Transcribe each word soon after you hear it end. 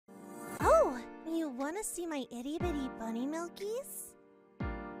wanna see my itty bitty bunny milkies?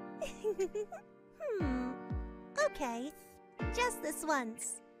 Okay, just this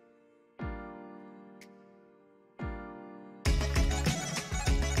once.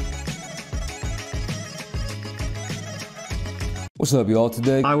 What's up, y'all?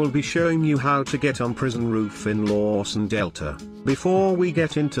 Today I will be showing you how to get on prison roof in Lawson Delta. Before we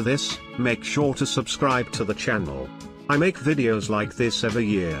get into this, make sure to subscribe to the channel. I make videos like this every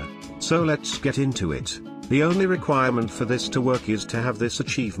year, so let's get into it. The only requirement for this to work is to have this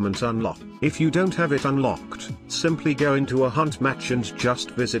achievement unlocked. If you don't have it unlocked, simply go into a hunt match and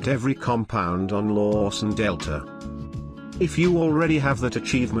just visit every compound on Lawson Delta. If you already have that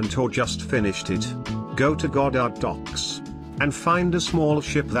achievement or just finished it, go to Goddard Docks and find a small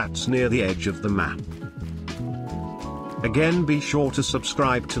ship that's near the edge of the map. Again, be sure to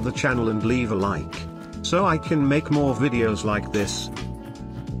subscribe to the channel and leave a like, so I can make more videos like this.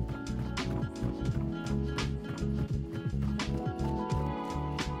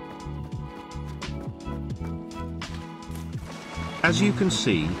 As you can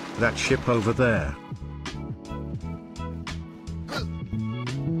see, that ship over there.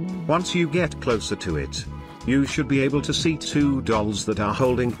 Once you get closer to it, you should be able to see two dolls that are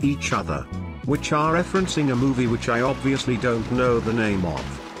holding each other, which are referencing a movie which I obviously don't know the name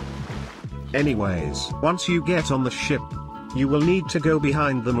of. Anyways, once you get on the ship, you will need to go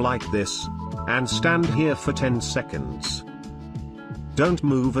behind them like this, and stand here for 10 seconds. Don't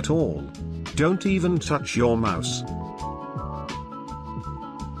move at all. Don't even touch your mouse.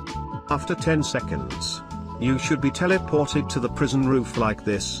 After 10 seconds, you should be teleported to the prison roof like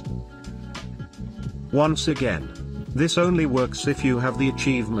this. Once again, this only works if you have the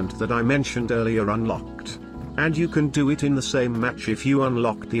achievement that I mentioned earlier unlocked, and you can do it in the same match if you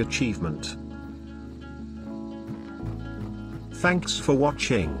unlock the achievement. Thanks for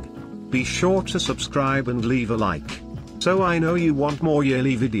watching. Be sure to subscribe and leave a like, so I know you want more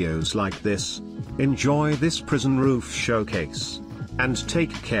yearly videos like this. Enjoy this prison roof showcase, and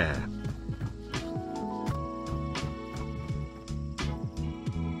take care.